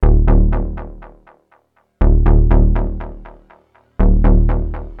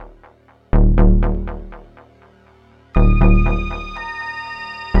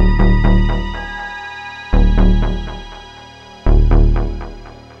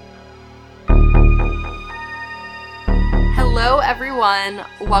everyone.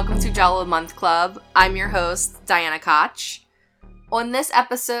 Welcome to Jello Month Club. I'm your host, Diana Koch. On this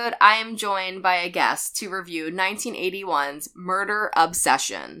episode, I am joined by a guest to review 1981's Murder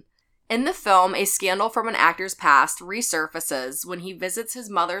Obsession. In the film, a scandal from an actor's past resurfaces when he visits his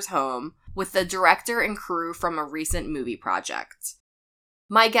mother's home with the director and crew from a recent movie project.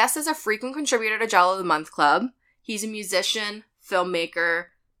 My guest is a frequent contributor to Jello the Month Club. He's a musician, filmmaker,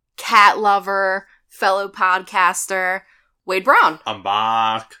 cat lover, fellow podcaster, Wade Brown. I'm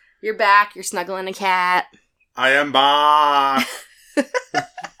back. You're back. You're snuggling a cat. I am back.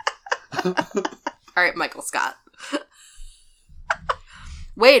 All right, Michael Scott.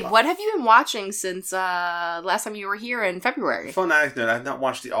 Wade, what have you been watching since last time you were here in February? Fun anecdote. I've not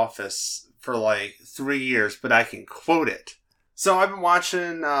watched The Office for like 3 years, but I can quote it. So I've been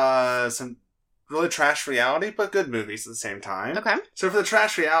watching some really trash reality, but good movies at the same time. Okay. So for the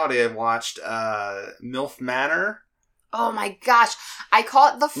trash reality, I've watched MILF Manor. Oh my gosh. I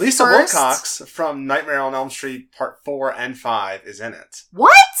caught the Lisa first... Wilcox from Nightmare on Elm Street Part 4 and 5 is in it.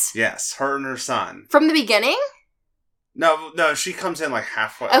 What? Yes, her and her son. From the beginning? No, she comes in like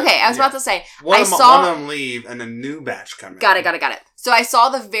halfway. Okay, I was about to say. One of them leave and a new batch come in. Got it. So I saw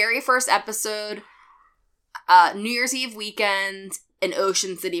the very first episode, New Year's Eve weekend in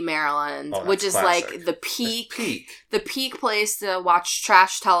Ocean City, Maryland, which is classic. like the peak place to watch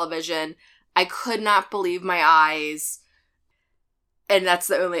trash television. I could not believe my eyes. And that's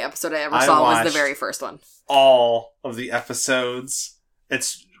the only episode I ever saw was the very first one. All of the episodes.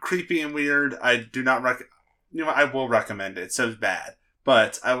 It's creepy and weird. I do not I will recommend it. It's so bad.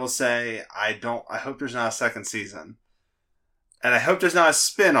 But I will say, I hope there's not a second season. And I hope there's not a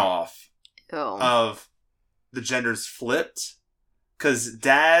spin-off of the genders flipped. Because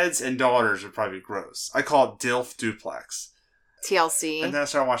dads and daughters would probably be gross. I call it DILF Duplex. TLC. And then I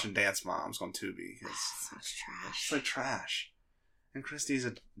started watching Dance Moms on Tubi. Such trash. It's like trash. And Christy's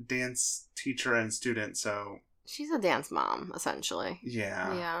a dance teacher and student, so... She's a dance mom, essentially.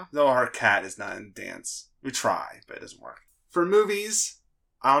 Yeah. Though her cat is not in dance. We try, but it doesn't work. For movies,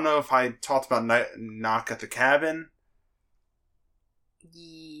 I don't know if I talked about Knock at the Cabin.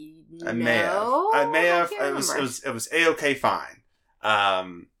 I may have. It was A-okay fine.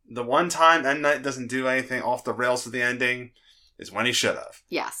 The one time M. Night doesn't do anything off the rails for the ending is when he should have.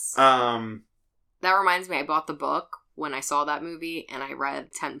 Yes. That reminds me, I bought the book when I saw that movie, and I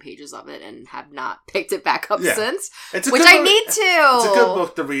read 10 pages of it and have not picked it back up since. Which I need to! It's a good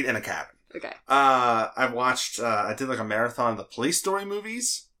book to read in a cabin. Okay. I did like a marathon of the Police Story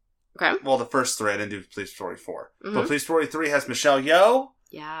movies. Okay. Well, the first 3, I didn't do Police Story 4. Mm-hmm. But Police Story 3 has Michelle Yeoh.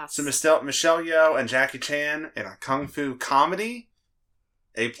 Yes. So Michelle Yeoh and Jackie Chan in a kung fu comedy.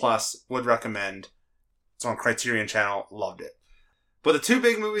 A+, would recommend. It's on Criterion Channel. Loved it. But the 2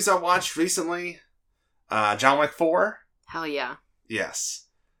 big movies I watched recently, John Wick 4. Hell yeah. Yes.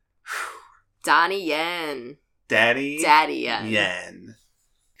 Donnie Yen. Daddy Yen. Yen.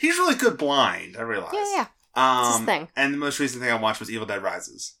 He's really good blind, I realize. Yeah. It's his thing. And the most recent thing I watched was Evil Dead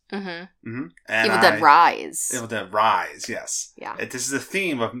Rises. Mm-hmm. Evil Dead Rise. Evil Dead Rise, yes. Yeah. This is the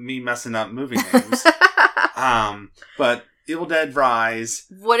theme of me messing up movie names. But Evil Dead Rise.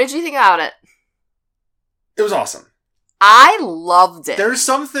 What did you think about it? It was awesome. I loved it. There's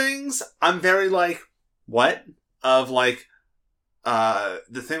some things I'm very like, what? Of like,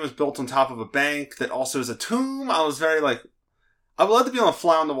 the thing was built on top of a bank that also is a tomb. I was very like, I would love to be on a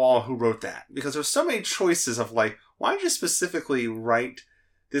fly on the wall who wrote that. Because there's so many choices of like, why did you specifically write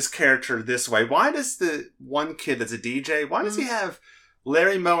this character this way? Why does the one kid that's a DJ, why does he have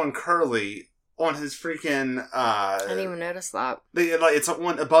Larry, Moe, and Curly on his freaking... I didn't even notice that. It's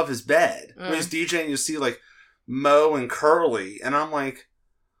one above his bed. When he's DJing, you see like Moe and Curly. And I'm like,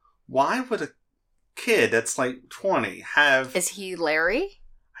 why would a kid that's like 20 have... Is he Larry?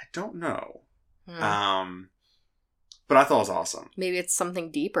 I don't know. But I thought it was awesome. Maybe it's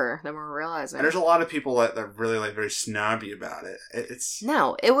something deeper than we're realizing. And there's a lot of people that are really like very snobby about it.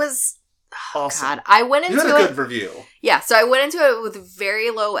 It was awesome. God, I went into it. You had a good review. Yeah, so I went into it with very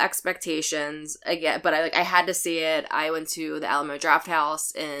low expectations again, but I had to see it. I went to the Alamo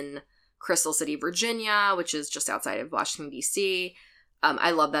Drafthouse in Crystal City, Virginia, which is just outside of Washington D.C.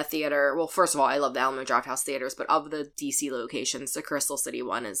 I love that theater. Well, first of all, I love the Alamo Drafthouse theaters, but of the D.C. locations, the Crystal City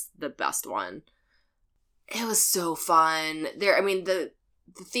one is the best one. It was so fun. The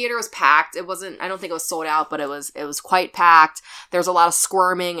theater was packed. It wasn't, I don't think it was sold out, but it was quite packed. There was a lot of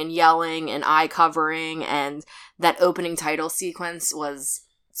squirming and yelling and eye covering, and that opening title sequence was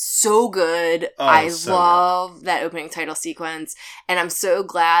so good. I love that opening title sequence, and I'm so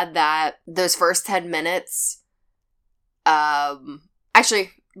glad that those first 10 minutes,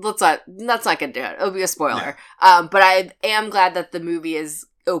 actually, let's not get into it. It'll be a spoiler. Yeah. But I am glad that the movie is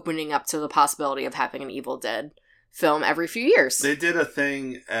opening up to the possibility of having an Evil Dead film every few years. They did a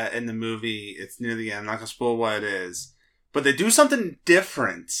thing in the movie. It's near the end. I'm not going to spoil what it is. But they do something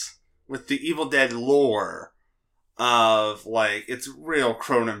different with the Evil Dead lore of, like, it's real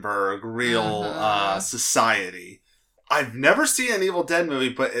Cronenberg, real society. I've never seen an Evil Dead movie,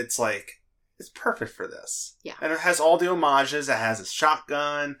 but it's like, it's perfect for this. Yeah. And it has all the homages. It has a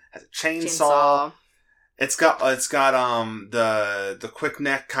shotgun, has a chainsaw. It's got the quick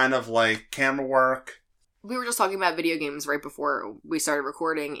neck kind of like camera work. We were just talking about video games right before we started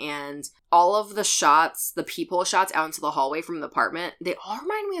recording, and all of the shots, the people shots out into the hallway from the apartment, they all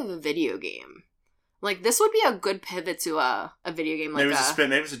remind me of a video game. Like, this would be a good pivot to a video game. Like maybe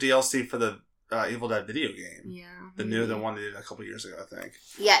it's a DLC for the Evil Dead video game. Yeah. The one they did a couple years ago, I think.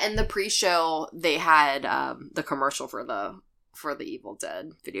 Yeah, in the pre-show, they had the commercial for the Evil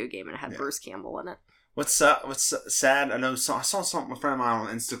Dead video game, and it had Bruce Campbell in it. What's sad? I saw something. A friend of mine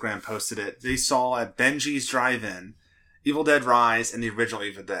on Instagram posted it. They saw at Benji's Drive-In, Evil Dead Rise and the original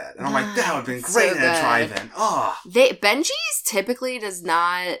Evil Dead, and I'm like, that would have been great at a drive-in. Benji's typically does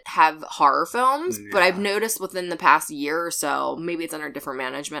not have horror films, but I've noticed within the past year or so, maybe it's under different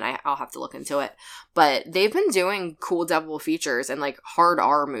management. I'll have to look into it, but they've been doing cool double features and like hard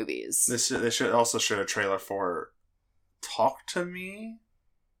R movies. They should also show a trailer for Talk to Me.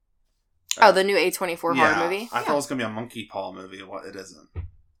 The new A24 horror movie? I thought it was going to be a monkey paw movie. Well, it isn't.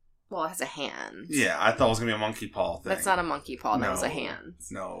 Well, it has a hand. Yeah, I thought it was going to be a monkey paw thing. That's not a monkey paw. That was a hand.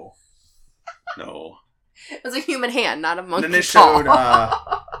 No. It was a human hand, not a monkey paw. Then they showed...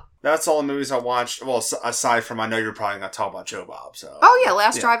 that's all the movies I watched. Well, aside from, I know you're probably going to talk about Joe Bob. So. Oh, yeah.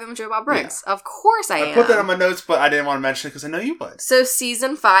 Last Drive-In with Joe Bob Briggs. Yeah. Of course I am. I put that on my notes, but I didn't want to mention it because I know you would. So,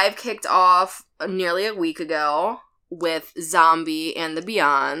 season 5 kicked off nearly a week ago with Zombie and the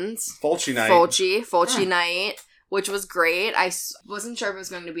Beyond. Fulci night. Fulci night, which was great. I wasn't sure if it was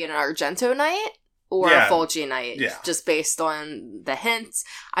going to be an Argento night or a Fulci night, just based on the hints.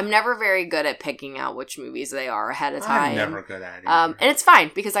 I'm never very good at picking out which movies they are ahead of time. I'm never good at it. And it's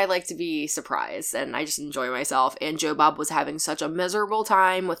fine, because I like to be surprised, and I just enjoy myself. And Joe Bob was having such a miserable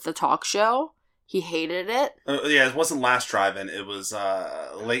time with the talk show. He hated it. It wasn't last drive-in. It was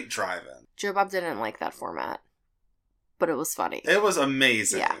late drive-in. Joe Bob didn't like that format. But it was funny. It was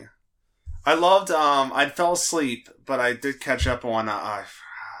amazing. Yeah. I loved, I fell asleep, but I did catch up on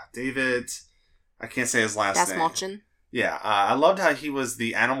David, I can't say his last name. Mulchin. Yeah. I loved how he was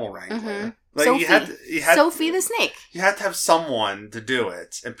the animal wrangler. Mm-hmm. Like, Sophie. Sophie the snake. You had to have someone to do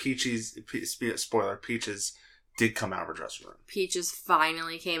it. And Peaches did come out of her dressing room. Peaches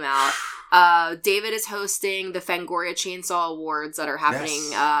finally came out. David is hosting the Fangoria Chainsaw Awards that are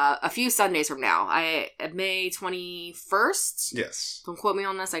happening a few Sundays from now. May 21st. Yes. Don't quote me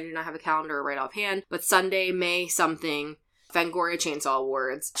on this. I do not have a calendar right offhand. But Sunday, May something, Fangoria Chainsaw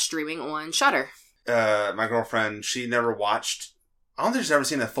Awards, streaming on Shudder. My girlfriend, she never watched... I don't think she's ever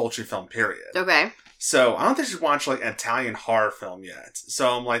seen a Fulci film, period. Okay. So, I don't think she's watched, like, an Italian horror film yet.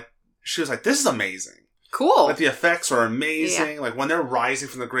 So, I'm like... She was like, this is amazing. Cool. Like, the effects are amazing. Yeah. Like, when they're rising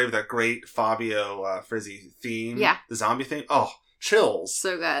from the grave, that great Fabio Frizzi theme. Yeah. The zombie theme. Oh, chills.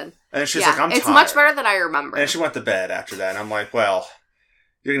 So good. And she's like, I'm tired. It's much better than I remember. And she went to bed after that. And I'm like, well...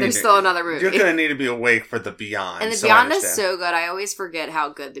 There's still another movie. You're going to need to be awake for The Beyond. And The Beyond is so good. I always forget how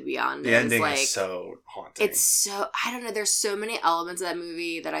good The Beyond is. The ending is so haunting. It's so... I don't know. There's so many elements of that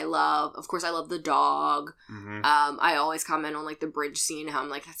movie that I love. Of course, I love the dog. Mm-hmm. I always comment on, like, the bridge scene. How I'm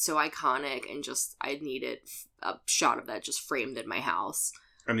like, that's so iconic. And just, I needed a shot of that just framed in my house.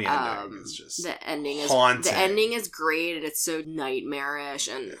 And the ending is just the ending haunting. The ending is great. And it's so nightmarish.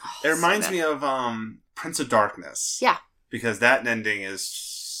 And it reminds me of Prince of Darkness. Yeah. Because that ending is...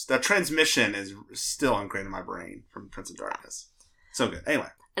 That transmission is still ingrained in my brain from Prince of Darkness. So good. Anyway.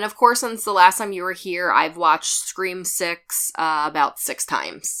 And of course, since the last time you were here, I've watched Scream 6 about 6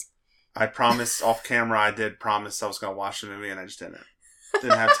 times. I promised off camera, I did promise I was going to watch the movie, and I just didn't.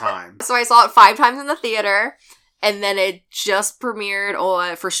 Didn't have time. So I saw it 5 times in the theater. And then it just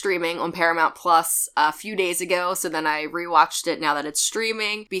premiered for streaming on Paramount Plus a few days ago. So then I rewatched it now that it's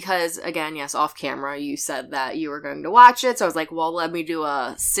streaming. Because, again, yes, off camera, you said that you were going to watch it. So I was like, well, let me do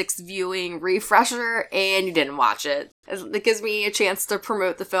a 6th viewing refresher. And you didn't watch it. It gives me a chance to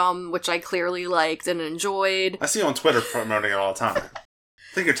promote the film, which I clearly liked and enjoyed. I see you on Twitter promoting it all the time.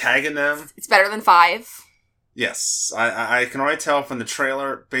 I think you're tagging them. It's better than 5. Yes. I can already tell from the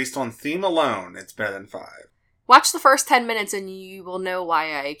trailer, based on theme alone, it's better than 5. Watch the first 10 minutes and you will know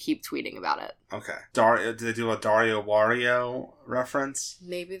why I keep tweeting about it. Okay. Did they do a Dario Wario reference?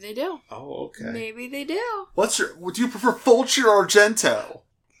 Maybe they do. Oh, okay. Maybe they do. Do you prefer Fulci or Argento?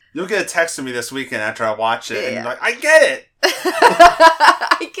 You'll get a text from me this weekend after I watch it, and you're like, I get it!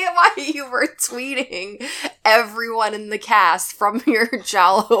 I get why you were tweeting everyone in the cast from your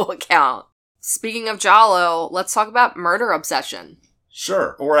Giallo account. Speaking of Giallo, let's talk about Murder Obsession.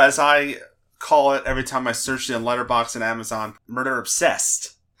 Sure. Or as I call it every time I search it on Letterboxd and Amazon, Murder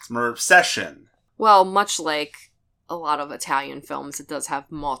Obsessed. It's Murder Obsession. Well, much like a lot of Italian films, it does have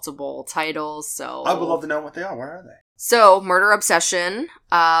multiple titles, so... I would love to know what they are. Where are they? So, Murder Obsession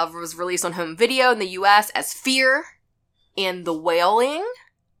was released on home video in the US as Fear and The Wailing.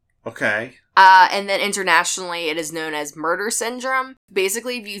 Okay. And then internationally, it is known as Murder Syndrome.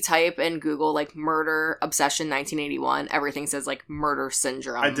 Basically, if you type in Google, like, Murder Obsession 1981, everything says, like, Murder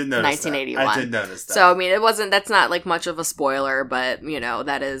Syndrome I did notice 1981. that. I did notice that. So, I mean, that's not, like, much of a spoiler, but, you know,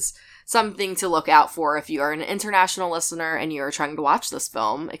 that is something to look out for if you are an international listener and you are trying to watch this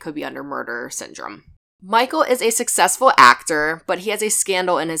film. It could be under Murder Syndrome. Michael is a successful actor, but he has a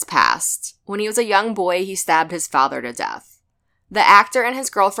scandal in his past. When he was a young boy, he stabbed his father to death. The actor and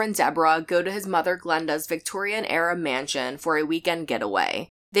his girlfriend Deborah go to his mother Glenda's Victorian-era mansion for a weekend getaway.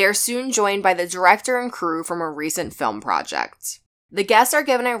 They are soon joined by the director and crew from a recent film project. The guests are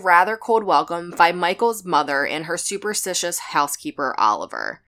given a rather cold welcome by Michael's mother and her superstitious housekeeper,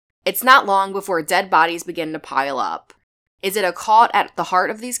 Oliver. It's not long before dead bodies begin to pile up. Is it a caught at the heart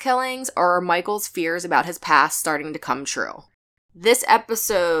of these killings, or are Michael's fears about his past starting to come true? This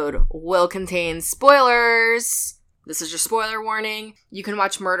episode will contain spoilers. This is your spoiler warning. You can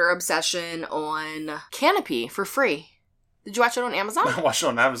watch Murder Obsession on Canopy for free. Did you watch it on Amazon? I watched it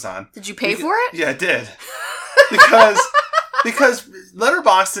on Amazon. Did you pay for it? Yeah, I did. Because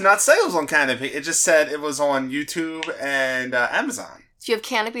Letterboxd did not say it was on Canopy. It just said it was on YouTube and Amazon. Do you have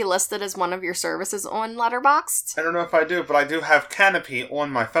Canopy listed as one of your services on Letterboxd? I don't know if I do, but I do have Canopy on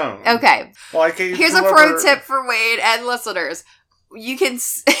my phone. Okay. Well, here's a pro tip for Wade and listeners. You can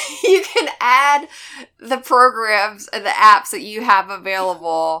add the programs and the apps that you have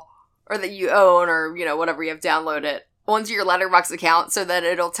available or that you own or, you know, whatever you have downloaded onto your Letterboxd account so that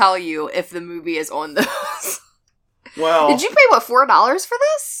it'll tell you if the movie is on those. Well... Did you pay, $4 for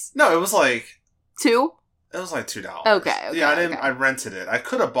this? No, it was like... $2? It was like $2. Okay. Yeah, I rented it. I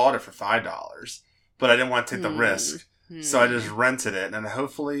could have bought it for $5, but I didn't want to take the risk. So I just rented it, and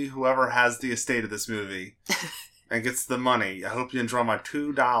hopefully whoever has the estate of this movie and gets the money, I hope you enjoy my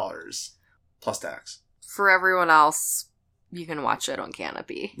 $2 plus tax. For everyone else, you can watch it on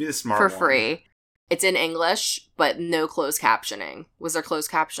Canopy. Be the smart for one. free. It's in English, but no closed captioning. Was there closed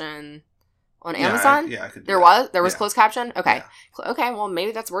caption on Amazon? I could do There that. was closed caption? Okay. Yeah. Okay, well,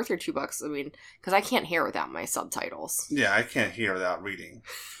 maybe that's worth your $2. I mean, because I can't hear without my subtitles. Yeah, I can't hear without reading.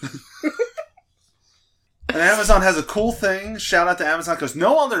 And Amazon has a cool thing. Shout out to Amazon, because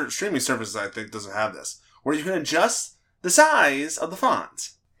no other streaming services, I think, doesn't have this. Where you can adjust the size of the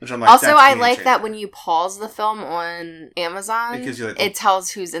font. Which I'm like, also, I like that when you pause the film on Amazon, it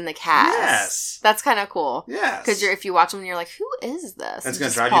tells who's in the cast. Yes. That's kind of cool. Yes. Because if you watch them, you're like, who is this? It's going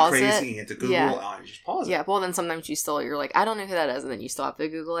to drive you crazy. You have to Google it. Oh, you just pause it. Yeah, well, then sometimes you're like, I don't know who that is, and then you still have to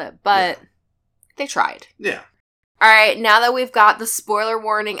Google it. But they tried. Yeah. All right, now that we've got the spoiler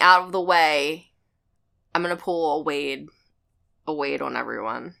warning out of the way, I'm going to pull a Wade on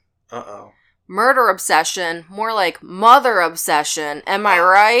everyone. Uh-oh. Murder Obsession, more like Mother Obsession. Am I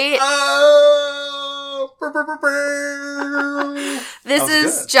right? Oh! This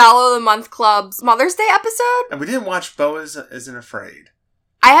is good. Giallo the Month Club's Mother's Day episode. And we didn't watch Beau Isn't Afraid.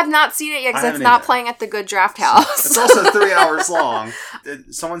 I have not seen it yet because it's not playing at the Good Draft House. It's also 3 hours long.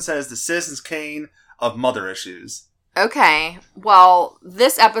 Someone says the Citizens Kane of mother issues. Okay. Well,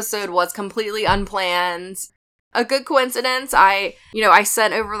 this episode was completely unplanned. A good coincidence. I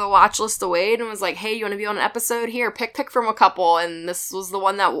sent over the watch list to Wade and was like, hey, you want to be on an episode? Here, pick from a couple. And this was the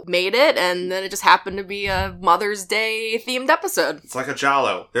one that made it. And then it just happened to be a Mother's Day themed episode. It's like a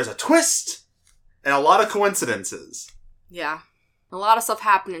Giallo. There's a twist and a lot of coincidences. Yeah. A lot of stuff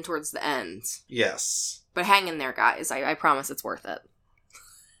happening towards the end. Yes. But hang in there, guys. I promise it's worth it.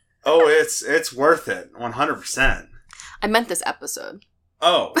 Oh, it's worth it. 100%. I meant this episode.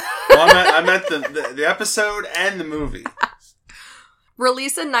 Oh. Well, I meant the episode and the movie.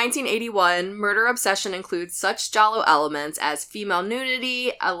 Released in 1981, Murder Obsession includes such Giallo elements as female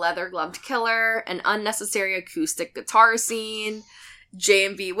nudity, a leather-gloved killer, an unnecessary acoustic guitar scene,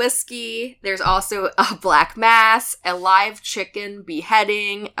 J&B whiskey. There's also a black mass, a live chicken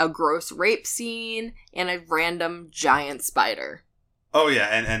beheading, a gross rape scene, and a random giant spider. Oh, yeah,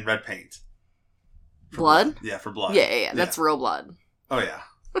 and red paint. Blood? Yeah, for blood. Yeah. That's real blood. Oh, yeah.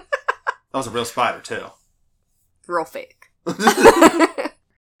 That was a real spider, too. Real fake.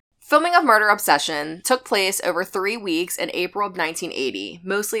 Filming of Murder Obsession took place over 3 weeks in April of 1980,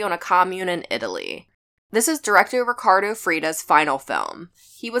 mostly on a commune in Italy. This is director Riccardo Frida's final film.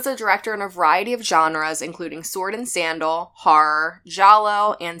 He was a director in a variety of genres, including sword and sandal, horror,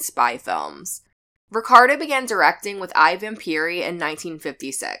 giallo, and spy films. Riccardo began directing with I Vampiri in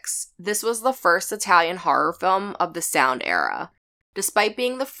 1956. This was the first Italian horror film of the sound era. Despite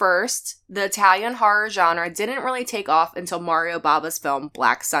being the first, the Italian horror genre didn't really take off until Mario Bava's film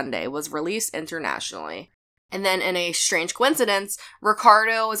Black Sunday was released internationally. And then, in a strange coincidence,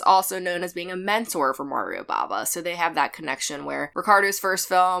 Riccardo is also known as being a mentor for Mario Bava, so they have that connection where Riccardo's first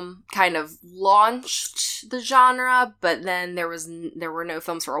film kind of launched the genre, but then there were no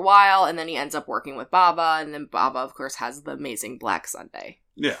films for a while, and then he ends up working with Bava, and then Bava, of course, has the amazing Black Sunday.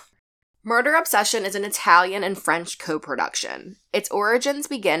 Yeah. Murder Obsession is an Italian and French co-production. Its origins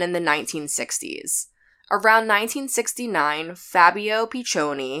begin in the 1960s. Around 1969, Fabio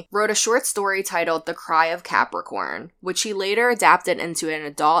Piccioni wrote a short story titled The Cry of Capricorn, which he later adapted into an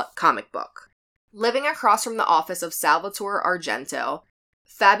adult comic book. Living across from the office of Salvatore Argento,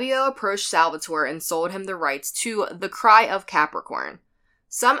 Fabio approached Salvatore and sold him the rights to The Cry of Capricorn.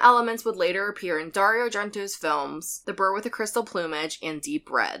 Some elements would later appear in Dario Argento's films The Bird with the Crystal Plumage and Deep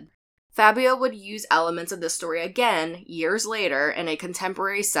Red. Fabio would use elements of this story again, years later, in a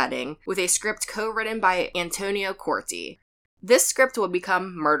contemporary setting, with a script co-written by Antonio Corti. This script would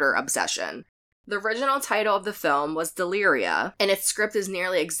become Murder Obsession. The original title of the film was Deliria, and its script is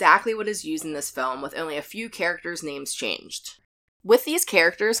nearly exactly what is used in this film, with only a few characters' names changed. With these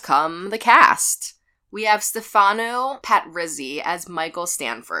characters come the cast. We have Stefano Patrizzi as Michael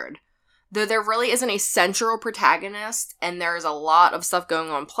Stanford. Though there really isn't a central protagonist, and there's a lot of stuff going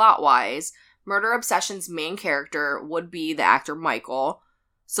on plot-wise, Murder Obsession's main character would be the actor Michael,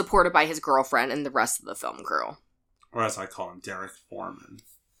 supported by his girlfriend and the rest of the film crew. Or as I call him, Derek Foreman.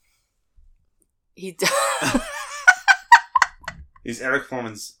 He's Eric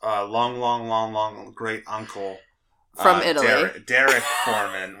Foreman's long great uncle. From Italy. Derek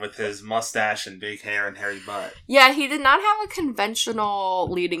Foreman with his mustache and big hair and hairy butt. Yeah, he did not have a conventional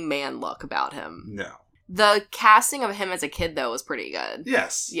leading man look about him. No. The casting of him as a kid, though, was pretty good.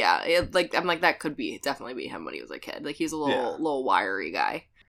 Yes. Yeah, I'm like, that could definitely be him when he was a kid. Like, he's a little wiry guy.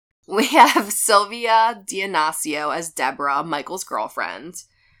 We have Silvia D'Annunzio as Deborah, Michael's girlfriend.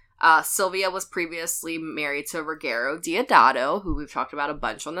 Silvia was previously married to Ruggero Deodato, who we've talked about a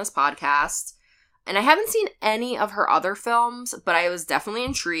bunch on this podcast. And I haven't seen any of her other films, but I was definitely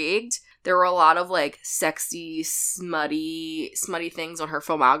intrigued. There were a lot of, like, sexy, smutty things on her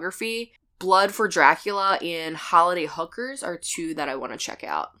filmography. Blood for Dracula and Holiday Hookers are two that I want to check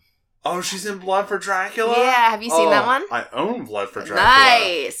out. Oh, she's in Blood for Dracula? Yeah, have you seen that one? I own Blood for Dracula.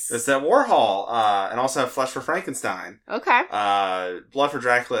 Nice! It's that Warhol, and also Flesh for Frankenstein. Okay. Blood for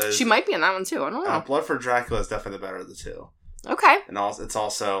Dracula is... She might be in that one, too. I don't know. Blood for Dracula is definitely the better of the two. Okay. And also, it's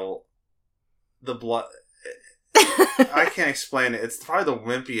also... The blood... I can't explain it. It's probably the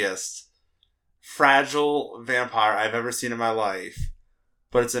wimpiest, fragile vampire I've ever seen in my life.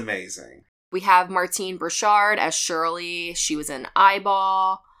 But it's amazing. We have Martine Burchard as Shirley. She was in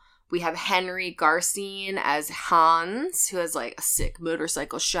Eyeball. We have Henry Garcine as Hans, who has, like, a sick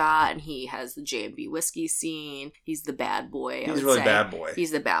motorcycle shot, and he has the J&B whiskey scene. He's the bad boy, He's really bad boy.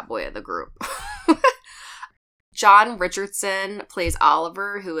 He's the bad boy of the group. John Richardson plays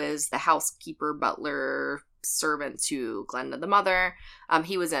Oliver, who is the housekeeper, butler, servant to Glenda the mother.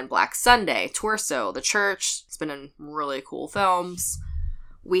 He was in Black Sunday, Torso, The Church. It's been in really cool films.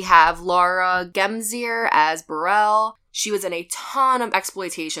 We have Laura Gemzier as Burrell. She was in a ton of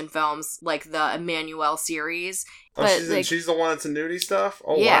exploitation films, like the Emmanuel series. Oh, but, she's the one that's in nudie stuff?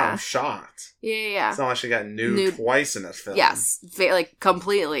 Oh, yeah. Wow, I'm shocked. Yeah. It's not like she got nude twice in this film. Yes, like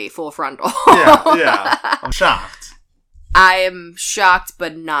completely full frontal. yeah, I'm shocked. I am shocked,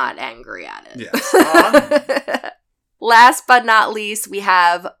 but not angry at it. Yes. Last but not least, we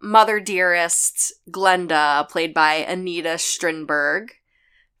have Mother Dearest Glenda, played by Anita Strindberg.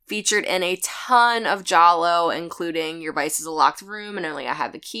 Featured in a ton of giallo, including Your Vice is a Locked Room and Only I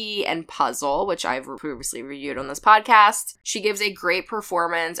Have the Key, and Puzzle, which I've previously reviewed on this podcast. She gives a great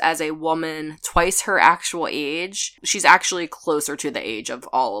performance as a woman twice her actual age. She's actually closer to the age of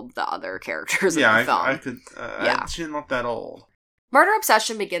all of the other characters in the film. She didn't look that old. Murder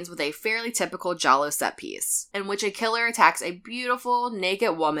Obsession begins with a fairly typical giallo set piece, in which a killer attacks a beautiful,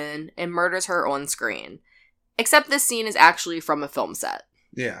 naked woman and murders her on screen. Except this scene is actually from a film set.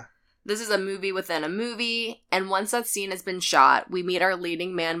 Yeah. This is a movie within a movie, and once that scene has been shot, we meet our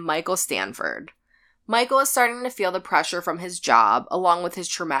leading man, Michael Stanford. Michael is starting to feel the pressure from his job, along with his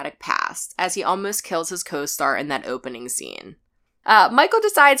traumatic past, as he almost kills his co-star in that opening scene. Michael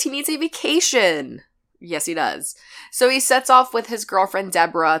decides he needs a vacation. Yes, he does. So he sets off with his girlfriend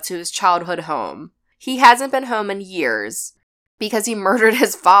Deborah to his childhood home. He hasn't been home in years because he murdered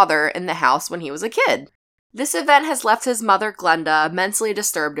his father in the house when he was a kid. This event has left his mother, Glenda, mentally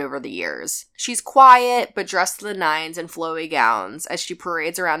disturbed over the years. She's quiet, but dressed to the nines in flowy gowns as she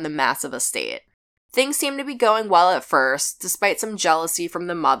parades around the massive estate. Things seem to be going well at first, despite some jealousy from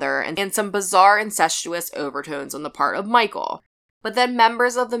the mother and some bizarre incestuous overtones on the part of Michael. But then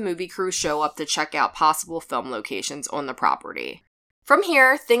members of the movie crew show up to check out possible film locations on the property. From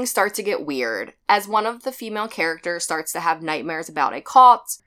here, things start to get weird, as one of the female characters starts to have nightmares about a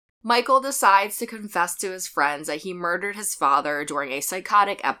cult. Michael decides to confess to his friends that he murdered his father during a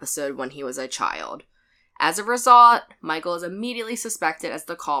psychotic episode when he was a child. As a result, Michael is immediately suspected as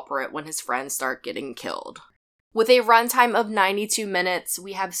the culprit when his friends start getting killed. With a runtime of 92 minutes,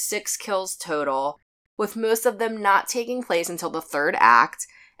 we have 6 kills total, with most of them not taking place until the third act,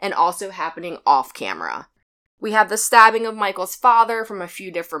 and also happening off-camera. We have the stabbing of Michael's father from a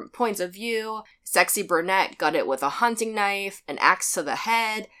few different points of view, sexy brunette gutted with a hunting knife, an axe to the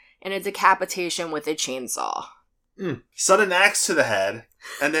head, and a decapitation with a chainsaw. Sudden axe to the head,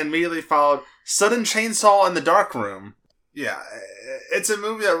 and then immediately followed sudden chainsaw in the dark room. Yeah, it's a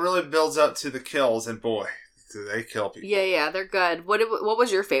movie that really builds up to the kills, and boy, do they kill people. Yeah, they're good. What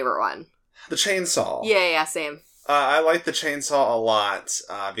was your favorite one? The chainsaw. Yeah, same. I like the chainsaw a lot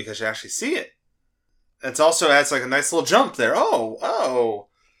because you actually see it. It also adds like a nice little jump there. Oh.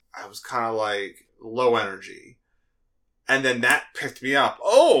 I was kind of like low energy. And then that picked me up.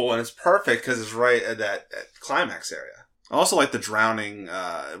 Oh, and it's perfect because it's right at that climax area. I also like the drowning.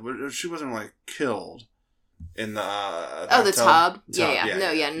 She wasn't like killed in the the tub.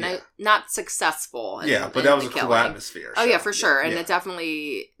 Yeah. Not successful. But that was a cool atmosphere. Oh, yeah, for sure. And it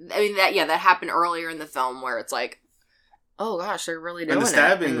definitely. I mean, that happened earlier in the film where it's like, oh gosh, they're really doing it. And the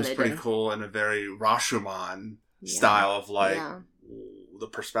stabbing was pretty cool in a very Rashomon style of like the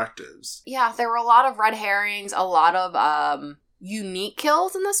perspectives. Yeah, there were a lot of red herrings, a lot of unique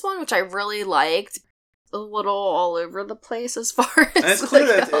kills in this one, which I really liked. A little all over the place as far as and it's clear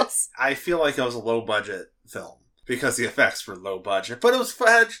that I feel like it was a low budget film because the effects were low budget, but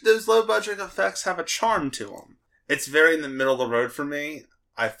those low budget effects have a charm to them. It's very in the middle of the road for me.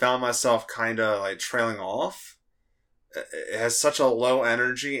 I found myself kind of like trailing off. It has such a low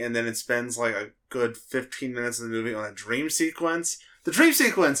energy, and then it spends like a good 15 minutes of the movie on a dream sequence. The dream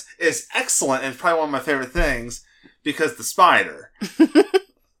sequence is excellent and probably one of my favorite things because the spider.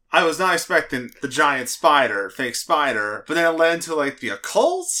 I was not expecting the giant spider, fake spider, but then it led into like the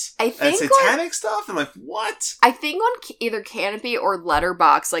occult and satanic stuff. And like, what? I think on either Canopy or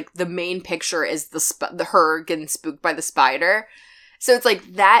Letterboxd, like the main picture is the her getting spooked by the spider. So it's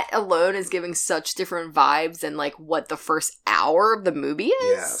like that alone is giving such different vibes than like what the first hour of the movie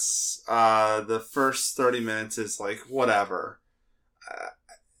is. Yes. The first 30 minutes is like whatever.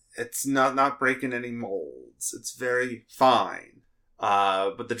 It's not breaking any molds. It's very fine.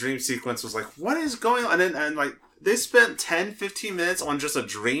 But the dream sequence was like, what is going on? And like, they spent 10, 15 minutes on just a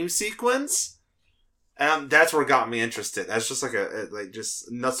dream sequence. And that's where it got me interested. That's just like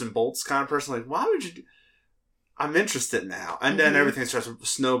just nuts and bolts kind of person. Like, why would you I'm interested now. And then everything starts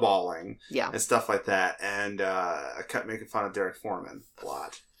snowballing. Yeah. And stuff like that. And I kept making fun of Derek Foreman a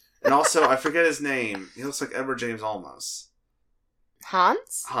lot. And also, I forget his name. He looks like Edward James Olmos.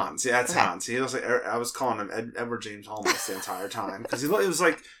 Hans? Hans, yeah, that's okay. Hans. He looks like I was calling him Edward James Olmos the entire time because it was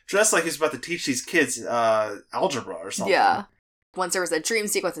like dressed like he was about to teach these kids algebra or something. Yeah. Once there was a dream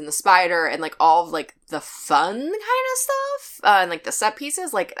sequence in the spider and like all of like the fun kind of stuff and like the set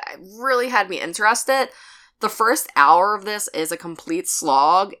pieces, like it really had me interested. The first hour of this is a complete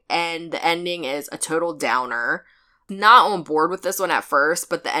slog and the ending is a total downer. Not on board with this one at first,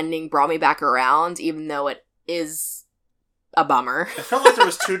 but the ending brought me back around even though it is a bummer. It felt like there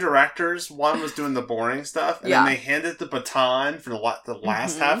was two directors. One was doing the boring stuff, and then they handed the baton for the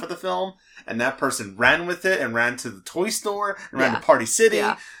last half of the film, and that person ran with it and ran to the toy store and ran to Party City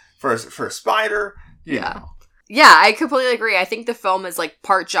for a spider. You know. Yeah, I completely agree. I think the film is like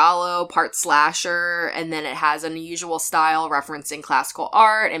part giallo, part slasher, and then it has an unusual style referencing classical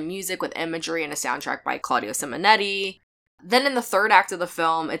art and music with imagery and a soundtrack by Claudio Simonetti. Then in the third act of the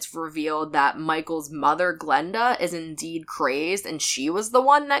film, it's revealed that Michael's mother, Glenda, is indeed crazed, and she was the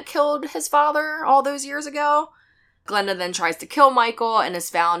one that killed his father all those years ago. Glenda then tries to kill Michael and is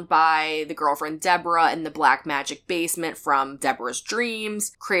found by the girlfriend Deborah in the black magic basement from Deborah's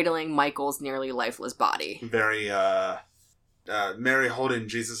dreams, cradling Michael's nearly lifeless body. Very, Mary holding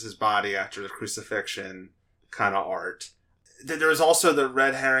Jesus' body after the crucifixion kind of art. There's also the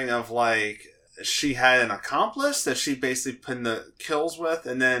red herring of, like, she had an accomplice that she basically pinned the kills with,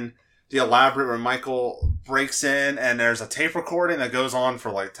 and then the elaborate when Michael breaks in and there's a tape recording that goes on for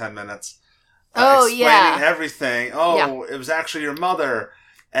like 10 minutes. Explaining everything. It was actually your mother.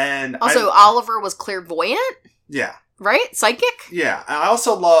 And also, Oliver was clairvoyant? Yeah. Right? Psychic? Yeah. I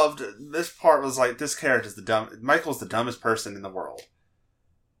also loved, this part was like, this character's Michael's the dumbest person in the world.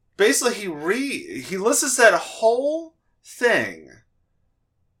 Basically, he listens to that whole thing.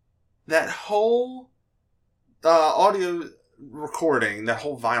 That whole audio recording, that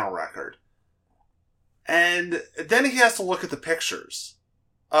whole vinyl record. And then he has to look at the pictures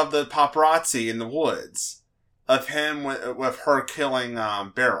of the paparazzi in the woods of him with her killing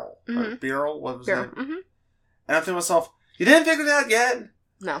Beryl. Mm-hmm. Beryl? What was it? Mm-hmm. And I'm thinking to myself, you didn't figure it out yet?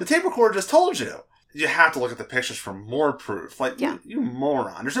 No. The tape recorder just told you. You have to look at the pictures for more proof. Like, you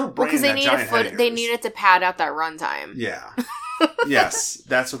moron. There's no brain in that giant head of yours. They needed to pad out that runtime. Yeah. Yes,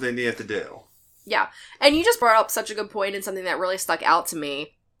 that's what they needed to do. Yeah. And you just brought up such a good point and something that really stuck out to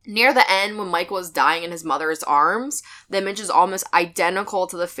me. Near the end, when Michael is dying in his mother's arms, the image is almost identical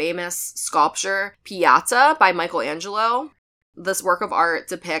to the famous sculpture Pietà by Michelangelo. This work of art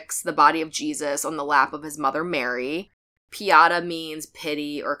depicts the body of Jesus on the lap of his mother Mary. Pietà means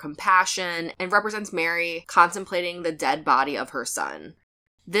pity or compassion and represents Mary contemplating the dead body of her son.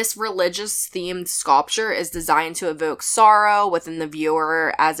 This religious-themed sculpture is designed to evoke sorrow within the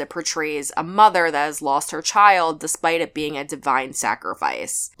viewer as it portrays a mother that has lost her child despite it being a divine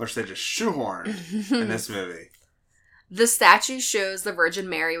sacrifice. Which they just shoehorned in this movie. The statue shows the Virgin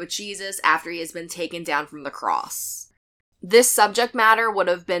Mary with Jesus after he has been taken down from the cross. This subject matter would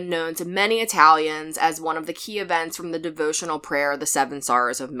have been known to many Italians as one of the key events from the devotional prayer, The Seven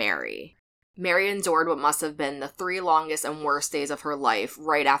Sorrows of Mary. Mary endured what must have been the 3 longest and worst days of her life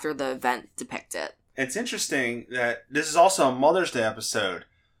right after the event depicted. It's interesting that this is also a Mother's Day episode,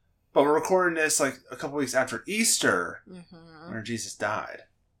 but we're recording this like a couple weeks after Easter, when Jesus died.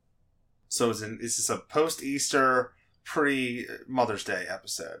 So it's just a post-Easter, pre-Mother's Day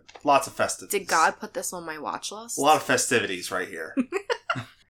episode. Lots of festivities. Did God put this on my watch list? A lot of festivities right here.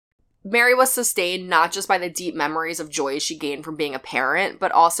 Mary was sustained not just by the deep memories of joy she gained from being a parent,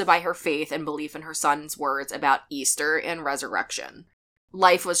 but also by her faith and belief in her son's words about Easter and resurrection.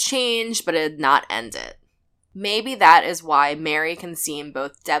 Life was changed, but it did not end it. Maybe that is why Mary can seem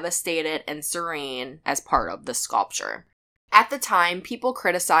both devastated and serene as part of the sculpture. At the time, people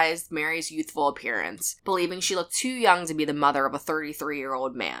criticized Mary's youthful appearance, believing she looked too young to be the mother of a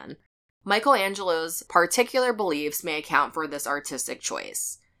 33-year-old man. Michelangelo's particular beliefs may account for this artistic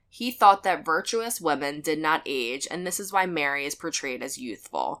choice. He thought that virtuous women did not age, and this is why Mary is portrayed as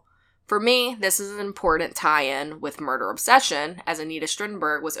youthful. For me, this is an important tie-in with Murder Obsession, as Anita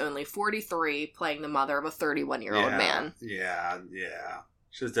Strindberg was only 43, playing the mother of a 31-year-old man. Yeah.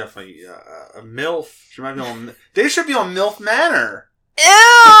 She's definitely a MILF. She might be on... They should be on MILF Manor!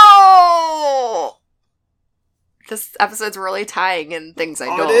 Ew! This episode's really tying in things I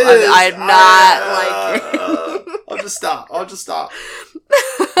don't... I'm not like... I'll just stop.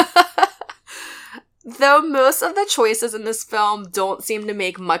 Though most of the choices in this film don't seem to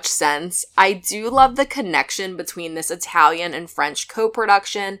make much sense, I do love the connection between this Italian and French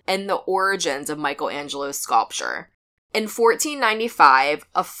co-production and the origins of Michelangelo's sculpture. In 1495,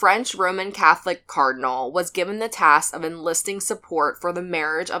 a French Roman Catholic cardinal was given the task of enlisting support for the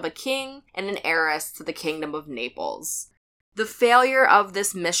marriage of a king and an heiress to the Kingdom of Naples. The failure of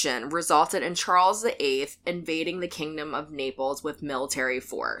this mission resulted in Charles VIII invading the Kingdom of Naples with military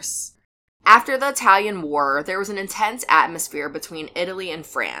force. After the Italian War, there was an intense atmosphere between Italy and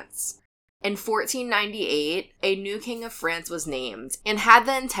France. In 1498, a new king of France was named and had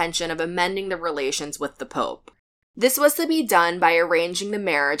the intention of amending the relations with the Pope. This was to be done by arranging the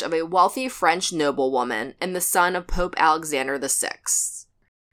marriage of a wealthy French noblewoman and the son of Pope Alexander VI.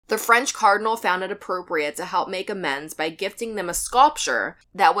 The French cardinal found it appropriate to help make amends by gifting them a sculpture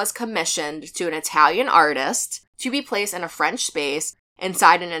that was commissioned to an Italian artist to be placed in a French space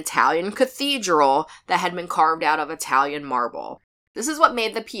inside an Italian cathedral that had been carved out of Italian marble. This is what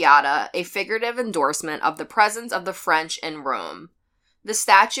made the Pietà a figurative endorsement of the presence of the French in Rome. The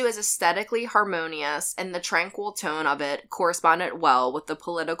statue is aesthetically harmonious, and the tranquil tone of it corresponded well with the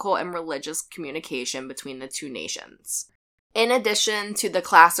political and religious communication between the two nations. In addition to the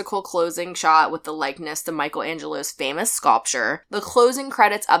classical closing shot with the likeness to Michelangelo's famous sculpture, the closing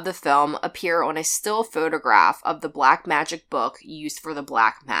credits of the film appear on a still photograph of the black magic book used for the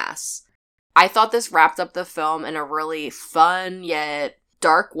Black Mass. I thought this wrapped up the film in a really fun yet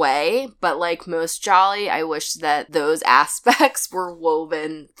dark way, but like most Jolly, I wish that those aspects were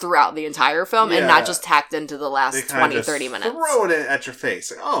woven throughout the entire film and not just tacked into the last 20-30 minutes. Throw it in at your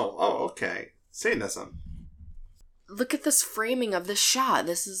face. Like, oh, okay. Satanism. Look at this framing of this shot.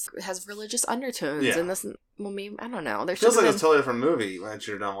 Has religious undertones, and this. Well, maybe I don't know. There feels like a totally different movie once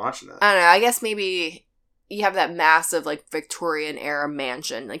you're done watching it. I don't know. I guess maybe you have that massive like Victorian era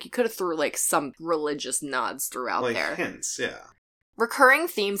mansion. Like you could have threw like some religious nods throughout like there. Hints, yeah. Recurring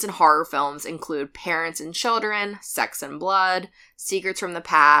themes in horror films include parents and children, sex and blood, secrets from the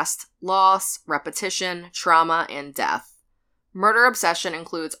past, loss, repetition, trauma, and death. Murder Obsession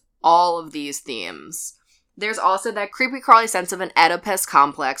includes all of these themes. There's also that creepy-crawly sense of an Oedipus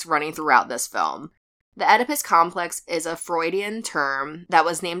complex running throughout this film. The Oedipus complex is a Freudian term that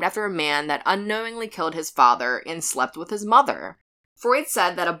was named after a man that unknowingly killed his father and slept with his mother. Freud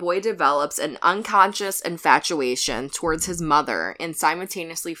said that a boy develops an unconscious infatuation towards his mother and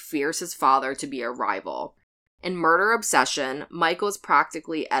simultaneously fears his father to be a rival. In Murder Obsession, Michael is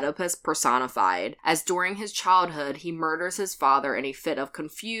practically Oedipus personified, as during his childhood he murders his father in a fit of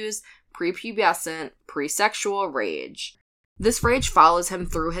confused, prepubescent, pre-sexual rage. This rage follows him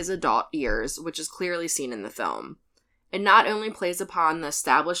through his adult years, which is clearly seen in the film. It not only plays upon the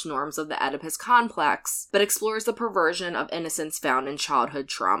established norms of the Oedipus complex, but explores the perversion of innocence found in childhood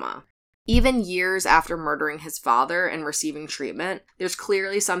trauma. Even years after murdering his father and receiving treatment, there's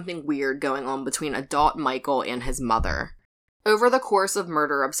clearly something weird going on between adult Michael and his mother. Over the course of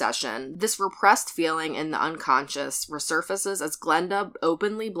Murder Obsession, this repressed feeling in the unconscious resurfaces as Glenda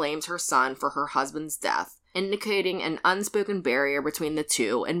openly blames her son for her husband's death, indicating an unspoken barrier between the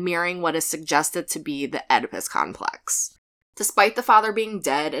two and mirroring what is suggested to be the Oedipus complex. Despite the father being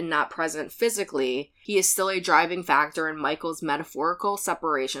dead and not present physically, he is still a driving factor in Michael's metaphorical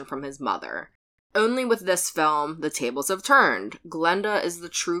separation from his mother. Only with this film, the tables have turned. Glenda is the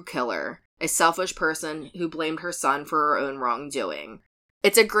true killer, a selfish person who blamed her son for her own wrongdoing.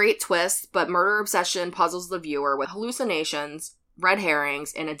 It's a great twist, but Murder Obsession puzzles the viewer with hallucinations, red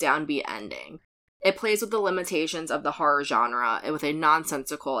herrings, and a downbeat ending. It plays with the limitations of the horror genre and with a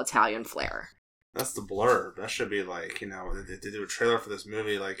nonsensical Italian flair. That's the blurb. That should be like, they do a trailer for this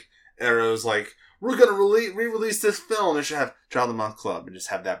movie, like, Arrow's like, we're going to re-release this film. They should have Child of the Month Club and just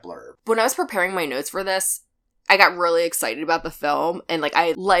have that blurb. When I was preparing my notes for this, I got really excited about the film, and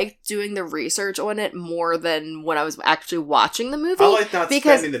I liked doing the research on it more than when I was actually watching the movie. I like not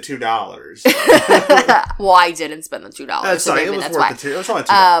spending the $2. Well, I didn't spend the $2. That's so sorry, maybe it was that's worth why. the $2. It was only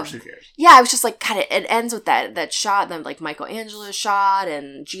 $2. Who cares? Yeah, I was just like, God, it ends with that shot, then Michelangelo's shot,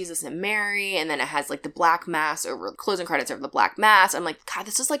 and Jesus and Mary, and then it has the Black Mass closing credits over the Black Mass. I'm like, God,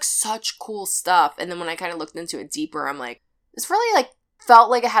 this is such cool stuff. And then when I kind of looked into it deeper, I'm like, this really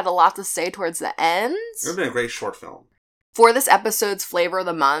felt like it had a lot to say towards the end. It would have been a great short film. For this episode's Flavor of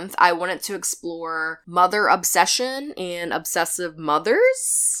the Month, I wanted to explore mother obsession and obsessive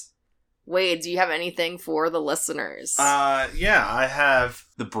mothers. Wade, do you have anything for the listeners? Yeah, I have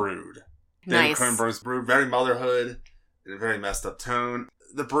The Brood. Nice. David Cronenberg's Brood, very motherhood, in a very messed up tone.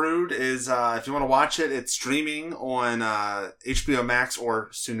 The Brood is, if you want to watch it, it's streaming on HBO Max or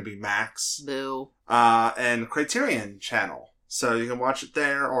soon to be Max. Boo. And Criterion Channel. So you can watch it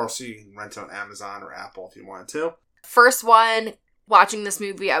there, or so you can rent it on Amazon or Apple if you wanted to. First one, watching this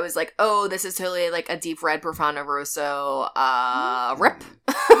movie, I was like, oh, this is totally a deep red Profondo Rosso rip.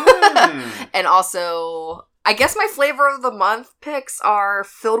 And also, I guess my Flavor of the Month picks are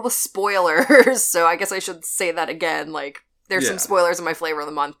filled with spoilers, so I guess I should say that again. There's some spoilers in my Flavor of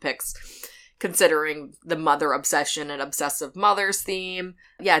the Month picks, considering the mother obsession and obsessive mothers theme.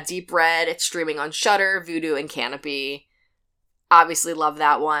 Yeah, Deep Red, it's streaming on Shudder, Vudu, and Canopy. Obviously love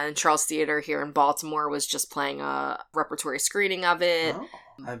that one. Charles Theater here in Baltimore was just playing a repertory screening of it. Oh,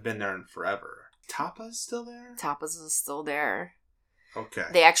 I've been there in forever. Tapa's still there? Tapa's is still there. Okay.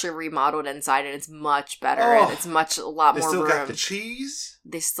 They actually remodeled inside and it's much better. And it's a lot more room. They still got the cheese?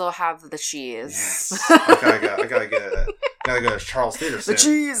 They still have the cheese. Yes. I gotta go to Charles Theater soon. The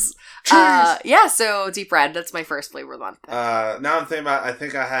cheese! Yeah, so Deep Red, that's my first Flavor of the Month. Now I'm thinking about, I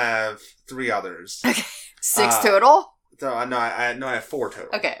think I have 3 others. Okay. 6 total? So I have 4 total.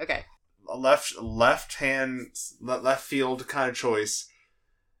 Okay. A left field kind of choice.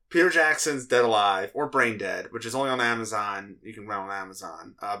 Peter Jackson's Dead Alive or Brain Dead, which is only on Amazon. You can rent on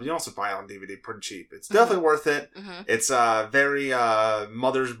Amazon, but you can also buy it on DVD pretty cheap. It's definitely worth it. Mm-hmm. It's a very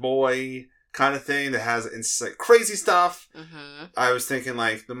mother's boy kind of thing that has crazy stuff. Mm-hmm. I was thinking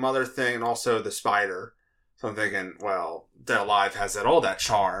the mother thing and also the spider. So I'm thinking, well, Dead Alive has all that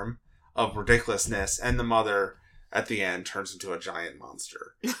charm of ridiculousness, and the mother at the end turns into a giant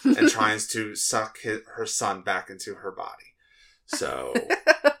monster and tries to suck her son back into her body. So,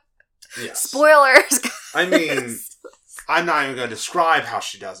 yes. Spoilers! I mean, I'm not even going to describe how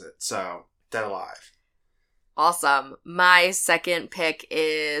she does it. So, Dead Alive. Awesome. My second pick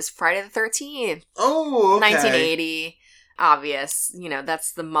is Friday the 13th. Oh, okay. 1980. Obvious.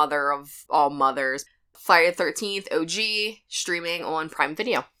 That's the mother of all mothers. Friday the 13th, OG, streaming on Prime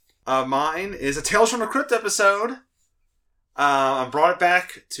Video. Mine is a Tales from the Crypt episode. I brought it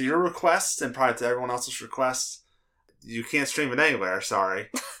back to your request and probably to everyone else's request. You can't stream it anywhere, sorry.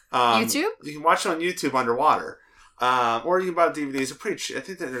 YouTube? You can watch it on YouTube underwater. Or you can buy DVDs. They're pretty cheap. I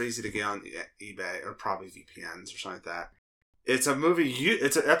think they're easy to get on eBay or probably VPNs or something like that. It's a movie.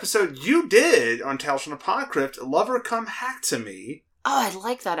 It's an episode you did on Tales from the Crypt. Lover Come Hack to Me. Oh, I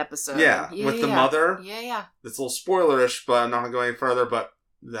like that episode. Yeah, with the mother. Yeah. It's a little spoilerish, but I'm not going to go any further. But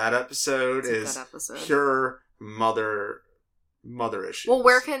that episode is pure mother issues. Well,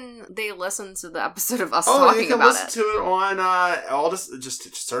 where can they listen to the episode of us talking about it? Oh, you can listen to it on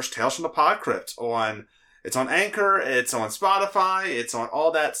just search Tales from the Crypt on. It's on Anchor, it's on Spotify, it's on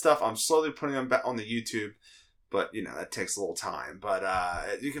all that stuff. I'm slowly putting them back on the YouTube, but, that takes a little time. But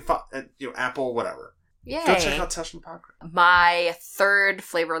you can find, Apple, whatever. Yay. Go check out Tales from the Crypt. My third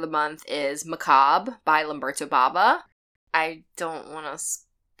flavor of the month is Macabre by Lamberto Bava. I don't want to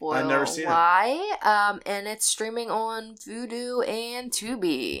spoil I've never seen why. And it's streaming on Vudu and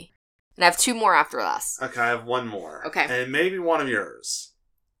Tubi. And I have two more after this. Okay, I have one more. Okay. And maybe one of yours.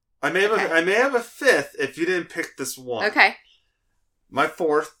 I may have a fifth if you didn't pick this one. Okay. My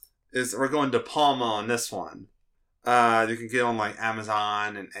fourth is we're going to Palma on this one. You can get on like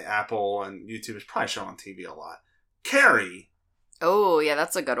Amazon and Apple and YouTube. It's probably shown on TV a lot. Carrie. Oh, yeah,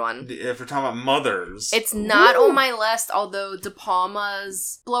 that's a good one. If we're talking about mothers. It's not on my list, although De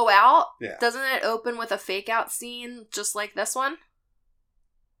Palma's Blowout, doesn't it open with a fake out scene just like this one?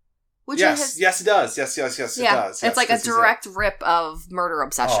 Yes, it does. Yes, it does. Yes, it's like a direct rip of Murder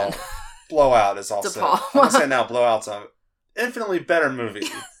Obsession. Oh, Blowout is also... De Palma. I'm going to say now, Blowout's an infinitely better movie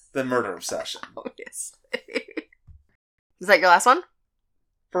than Murder Obsession. Obviously. Is that your last one?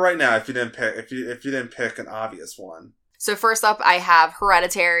 For right now, if you didn't pick an obvious one. So first up, I have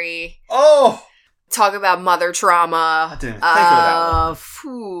Hereditary. Oh! Talk about mother trauma. I didn't think of that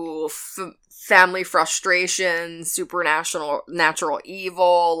one. Family frustration, natural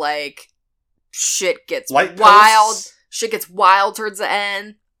evil, like shit gets wild. Shit gets wild towards the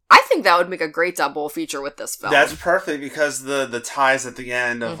end. I think that would make a great double feature with this film. That's perfect because the ties at the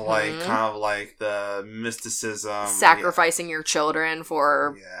end of like kind of like the mysticism, sacrificing your children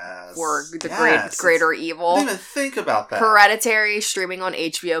for the greater evil. I didn't even think about that. Hereditary streaming on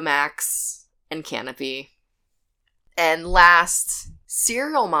HBO Max and Canopy, and last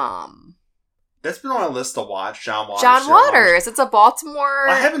Serial Mom. That's been on a list to watch. John Waters. It's a Baltimore.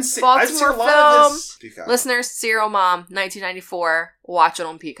 I haven't seen. Baltimore I've seen a lot film. of this. Peacock. Listeners, Serial Mom, 1994. Watch it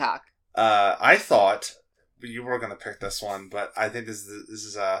on Peacock. I thought you were going to pick this one, but I think this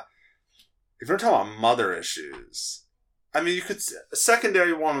is a. If we're talking about mother issues, I mean, you could a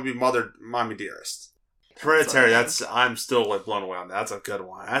secondary one would be Mommy Dearest. Hereditary. I'm still like blown away on that. That's a good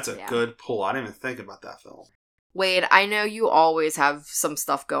one. That's a good pull. I didn't even think about that film. Wade, I know you always have some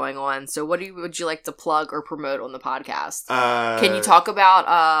stuff going on, so what would you like to plug or promote on the podcast? Can you talk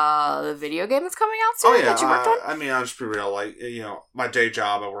about the video game that's coming out soon that you worked on? I mean, I'll just be real. Like, my day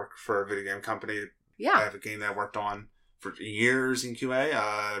job, I work for a video game company. Yeah. I have a game that I worked on for years in QA,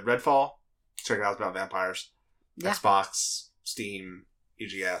 Redfall. Check it out. It's about vampires. Yeah. Xbox, Steam,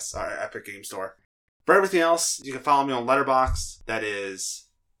 EGS, our Epic Game Store. For everything else, you can follow me on Letterboxd. That is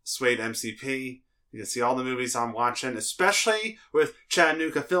Suede MCP. You can see all the movies I'm watching, especially with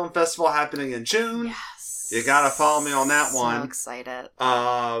Chattanooga Film Festival happening in June. Yes. You gotta follow me on that one. So excited.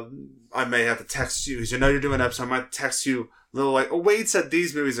 I may have to text you, because you're doing an episode. I might text you a little like, Wade said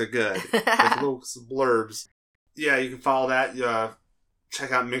these movies are good. Like little blurbs. Yeah, you can follow that.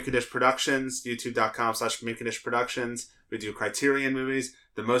 Check out Minkadish Productions, youtube.com/Minkadish Productions. We do Criterion movies.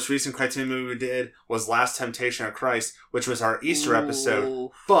 The most recent Criterion movie we did was Last Temptation of Christ, which was our Easter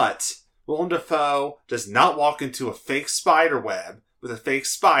episode. But Willem Dafoe does not walk into a fake spider web with a fake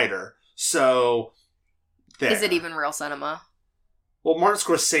spider. So, there. Is it even real cinema? Well, Martin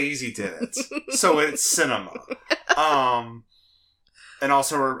Scorsese did it. So it's cinema. And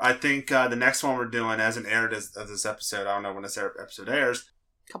also, I think the next one we're doing hasn't aired as of this episode. I don't know when this episode airs.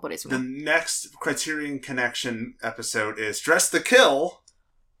 A couple days from now. The next Criterion Connection episode is Dress to Kill,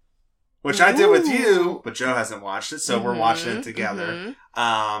 which I did with you, but Joe hasn't watched it, so we're watching it together.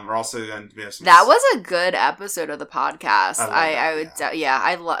 We're also going to be some. That was a good episode of the podcast.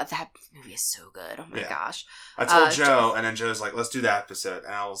 I love that movie. Is so good. Oh my gosh! I told Joe, and then Joe's like, "Let's do that episode,"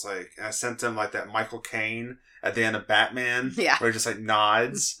 and I was like, and I sent him like that Michael Caine at the end of Batman, where he just like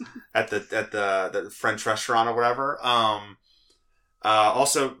nods at the French restaurant or whatever.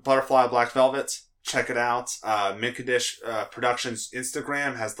 Also, Butterfly Black Velvet. check it out. Minkadish Productions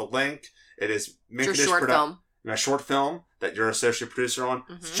Instagram has the link. It is Minkadish film. My short film that you're associate producer on.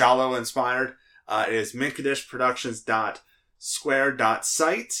 It's Jalo inspired. It is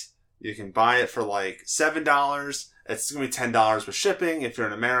minkadishproductions.square.site. You can buy it for like $7. It's going to be $10 with shipping if you're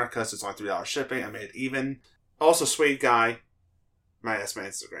in America, so it's only $3 shipping. I made it even. Also, Suede Guy. That's my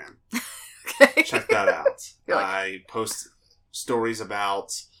Instagram. Okay. Check that out. Like... I post stories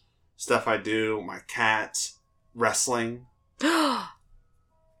about stuff I do, my cat, wrestling.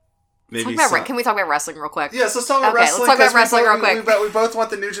 Maybe can we talk about wrestling real quick? Yes, let's talk about wrestling. Let's talk about wrestling real quick. We both want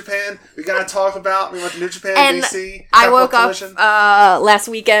the New Japan. We got to talk about. We want the New Japan and DC. I woke up last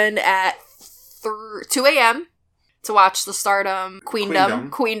weekend at 2 a.m. to watch the Stardom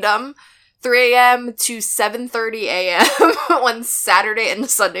Queendom. 3 a.m. to 7:30 a.m. on Saturday and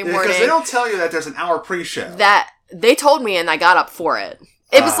Sunday morning. Because they don't tell you that there's an hour pre-show. That they told me, and I got up for it.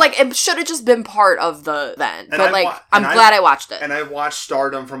 It was like, it should have just been part of the event. But I'm glad I watched it. And I watched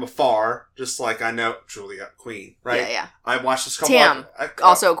Stardom from afar, just like I know Julia Queen, right? Yeah. I watched this couple. Tam,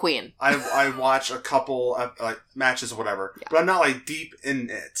 also a queen. I watch a couple of matches or whatever, but I'm not like deep in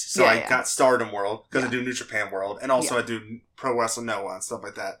it. So I got Stardom World because I do New Japan World, and also I do Pro Wrestling Noah and stuff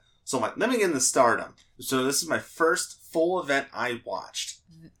like that. So I'm like, let me get into Stardom. So this is my first full event I watched.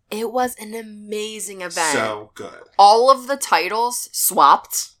 It was an amazing event. So good. All of the titles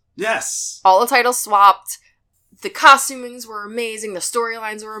swapped. Yes. All the titles swapped. The costumings were amazing. The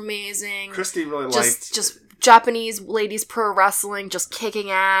storylines were amazing. Christy really liked... Just Japanese ladies pro wrestling, just kicking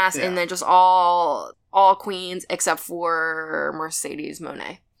ass. Yeah. And then just all queens except for Mercedes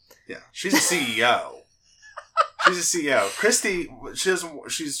Moné. Yeah. She's a CEO. She's a CEO. Christy, she's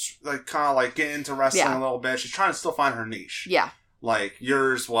like kind of like getting into wrestling a little bit. She's trying to still find her niche. Yeah. Like,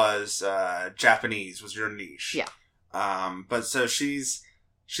 yours was Japanese, was your niche. Yeah. But so she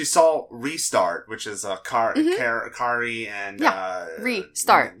saw Restart, which is Kari and...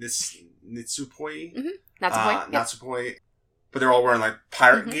 Restart. Nitsupoi. Natsupoi. But they're all wearing, like,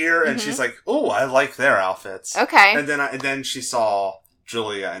 pirate gear, and she's like, oh, I like their outfits. Okay. And then she saw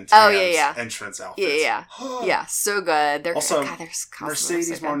Julia and Tam's entrance outfits. Yeah. Yeah, so good. Also,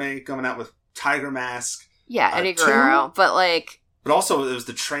 Mercedes Moné coming out with Tiger Mask. Yeah, Eddie Guerrero. But, like... But also, it was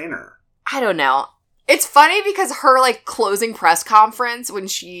the trainer. I don't know. It's funny because her, like, closing press conference when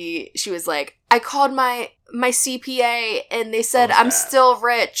she was like, I called my CPA and they said I'm still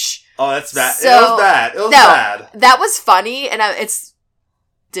rich. Oh, that's bad. So, it was bad. It was bad. That was funny, and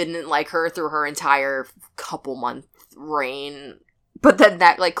didn't like her through her entire couple month reign. But then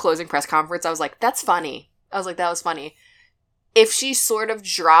that, like, closing press conference, I was like, that's funny. I was like, that was funny. If she sort of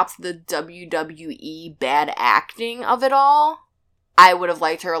dropped the WWE bad acting of it all, I would have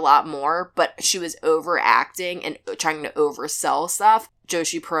liked her a lot more, but she was overacting and trying to oversell stuff.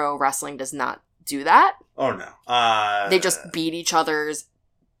 Joshi Pro Wrestling does not do that. Oh, no. They just beat each other's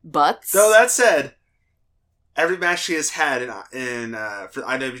butts. Though that said, every match she has had for the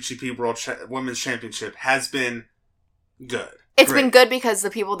IWGP Women's Championship has been good. It's been good because the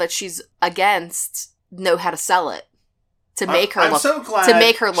people that she's against know how to sell it. To make her look good.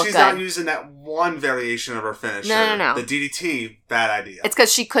 She's not using that one variation of her finisher. No. The DDT, bad idea. It's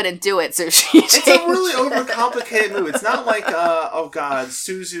because she couldn't do it, so she changed. It's a really overcomplicated move. It's not like,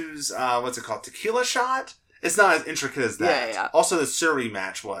 Suzu's, what's it called, tequila shot? It's not as intricate as that. Yeah. Also, the Suri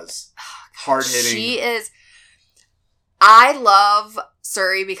match was hard-hitting. I love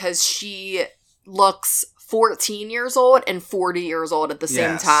Suri because she looks 14 years old and 40 years old at the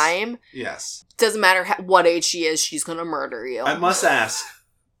same time. Yes. Doesn't matter what age she is, she's gonna murder you. I must ask,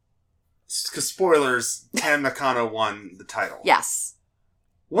 because spoilers, Tam Nakano won the title. Yes.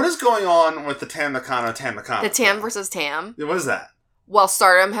 What is going on with the Tam Nakano? The Tam versus Tam? What is that? Well,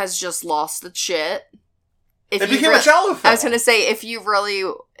 Stardom has just lost its shit. It became a Jalo film. I was gonna say, if you really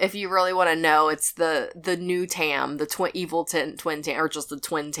want to know, it's the new Tam, the evil twin Tam, or just the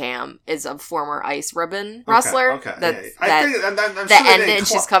twin Tam, is a former Ice Ribbon wrestler. Okay. That sure ended and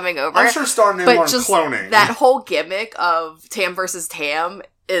she's coming over. I'm sure Stardom didn't want cloning. That whole gimmick of Tam versus Tam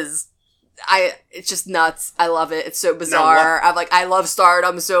it's just nuts. I love it. It's so bizarre. I'm like, I love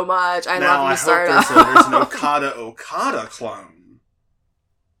Stardom so much. I love you, Stardom. There's an Okada clone.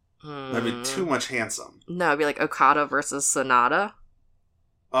 That'd be too much handsome. No, it'd be like Okada versus Sonata.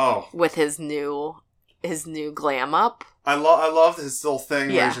 Oh. With his new glam up. I love his little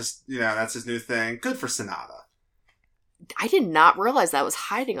thing where he's just, that's his new thing. Good for Sonata. I did not realize that was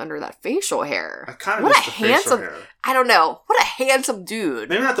hiding under that facial hair. I kind of miss the facial hair. I don't know. What a handsome dude.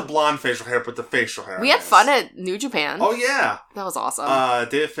 Maybe not the blonde facial hair, but the facial hair. We had fun at New Japan. Oh, yeah. That was awesome.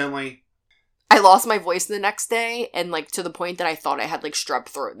 David Finlay. I lost my voice the next day, and, like, to the point that I thought I had, like, strep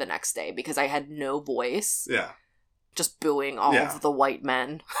throat the next day because I had no voice. Yeah. Just booing all of the white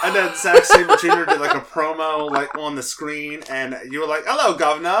men. And then Zack Sabre Jr. did, like, a promo, like, on the screen, and you were like, hello,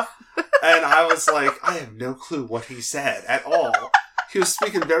 governor. And I was like, I have no clue what he said at all. He was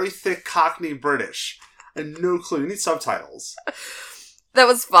speaking very thick Cockney British. And no clue. You need subtitles. That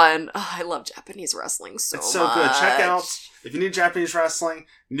was fun. Oh, I love Japanese wrestling so much. It's so good. Check out, if you need Japanese wrestling,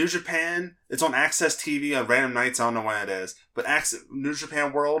 New Japan, it's on Access TV on random nights. I don't know when it is. But New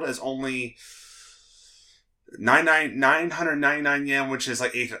Japan World is only 999 yen, which is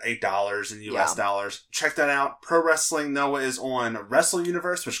like $8 in US dollars. Check that out. Pro Wrestling Noah is on Wrestle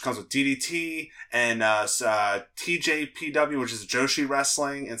Universe, which comes with DDT, and TJPW, which is Joshi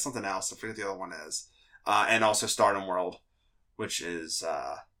Wrestling, and something else. I forget the other one is. And also Stardom World, which is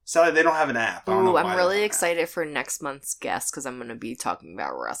sadly they don't have an app. I'm really excited for next month's guest because I'm going to be talking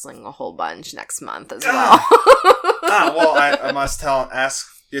about wrestling a whole bunch next month as well. Well, I must ask.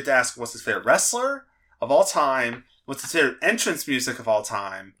 You have to ask what's his favorite wrestler of all time, what's his favorite entrance music of all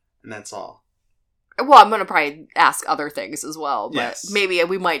time, and that's all. Well, I'm going to probably ask other things as well, but maybe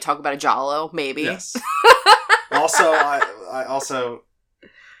we might talk about a Jalo, maybe. Yes. Also, I also,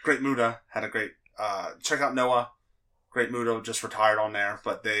 Great Muda had a great, check out Noah. Great Muda just retired on there,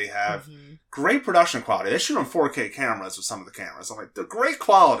 but they have great production quality. They shoot on 4K cameras with some of the cameras. I'm like, they're great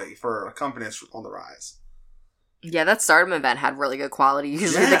quality for a company that's on the rise. Yeah, that Stardom event had really good quality.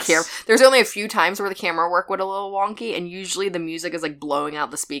 Usually there's only a few times where the camera work went a little wonky, and usually the music is like blowing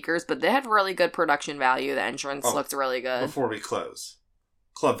out the speakers, but they had really good production value. The entrance looked really good. Before we close,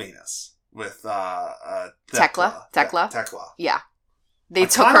 Club Venus with Tekla. Yeah. They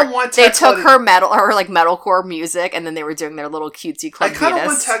took her her metalcore music, and then they were doing their little cutesy Club Venus. I kind of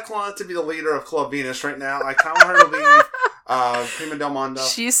want Tekla to be the leader of Club Venus right now. I kind of want her to leave Prima Del Mondo.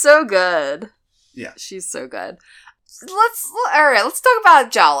 She's so good. Yeah. She's so good. Let's talk about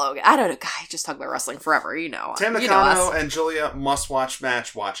Jalo. I don't know. God, I just talk about wrestling forever, you know. Tam Nakano and Julia must-watch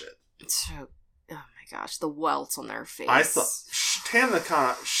match. Watch it. Oh my gosh, the welts on their face. I thought Tam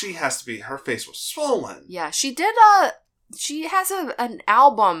Nakano, her face was swollen. Yeah, she did she has an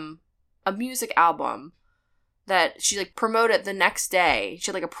album, a music album, that she, like, promoted the next day. She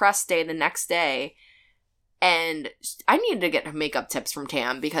had, like, a press day the next day. And I needed to get makeup tips from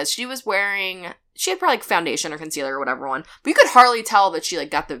Tam because she had probably like foundation or concealer or whatever one, but you could hardly tell that she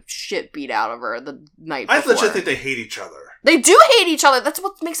like got the shit beat out of her the night before. I legit think they hate each other. They do hate each other. That's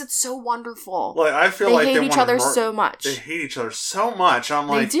what makes it so wonderful. Like, I feel like they hate each other so much. They hate each other so much. I'm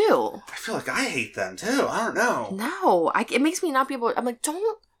like, they do. I feel like I hate them too. I don't know. No, it makes me not be able. I'm like,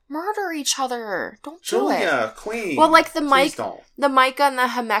 don't murder each other. Don't do it. Julia, Queen. Well, like the Micah and the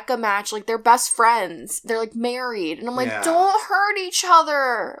Himeka match, like they're best friends. They're like married, and I'm like, don't hurt each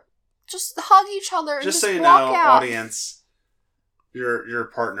other. Just hug each other. And just so you know, out. Audience, your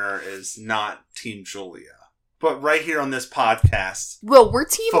partner is not Team Julia, but right here on this podcast, well, we're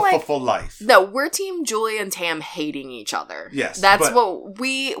team full life. No, we're Team Julia and Tam hating each other. Yes, that's what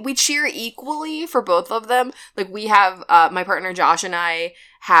we cheer equally for both of them. Like we have my partner Josh and I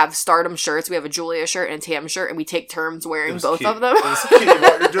have Stardom shirts. We have a Julia shirt and a Tam shirt, and we take turns wearing both cute. of them. It was cute.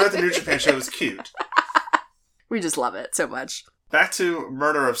 What you're doing at the New Japan show was cute. We just love it so much. Back to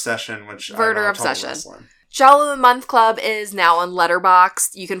Murder Obsession, which Murder Obsession. Jalo the Month Club is now on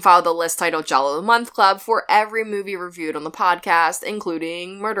Letterboxd. You can follow the list titled Jalo the Month Club for every movie reviewed on the podcast,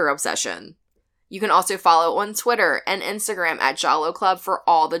 including Murder Obsession. You can also follow on Twitter and Instagram at Jalo Club for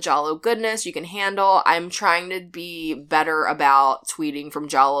all the Jalo goodness you can handle. I'm trying to be better about tweeting from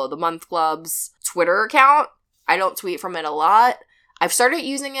Jalo the Month Club's Twitter account. I don't tweet from it a lot. I've started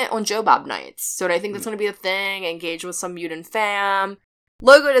using it on Joe Bob nights, so I think that's going to be a thing. Engage with some mutant fam.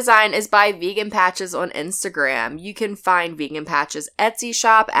 Logo design is by Vegan Patches on Instagram. You can find Vegan Patches' Etsy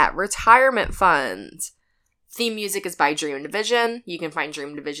shop at Retirement Fund. Theme music is by Dream Division. You can find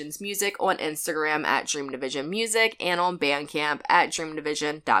Dream Division's music on Instagram at Dream Division Music and on Bandcamp at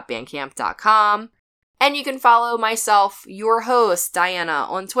dreamdivision.bandcamp.com. And you can follow myself, your host, Diana,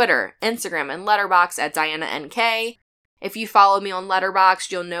 on Twitter, Instagram, and Letterboxd at DianaNK. If you follow me on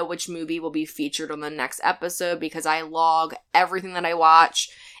Letterboxd, you'll know which movie will be featured on the next episode because I log everything that I watch.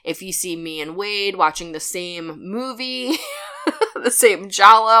 If you see me and Wade watching the same movie, the same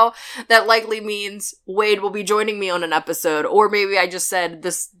Jalo, that likely means Wade will be joining me on an episode. Or maybe I just said,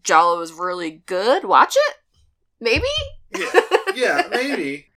 this Jalo is really good. Watch it? Maybe? Yeah,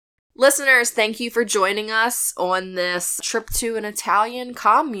 maybe. Listeners, thank you for joining us on this trip to an Italian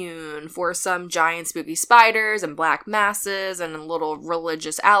commune for some giant spooky spiders and black masses and little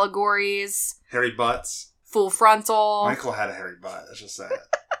religious allegories. Hairy butts. Full frontal. Michael had a hairy butt, let's just say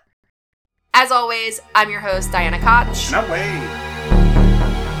it. As always, I'm your host, Diana Koch. No way.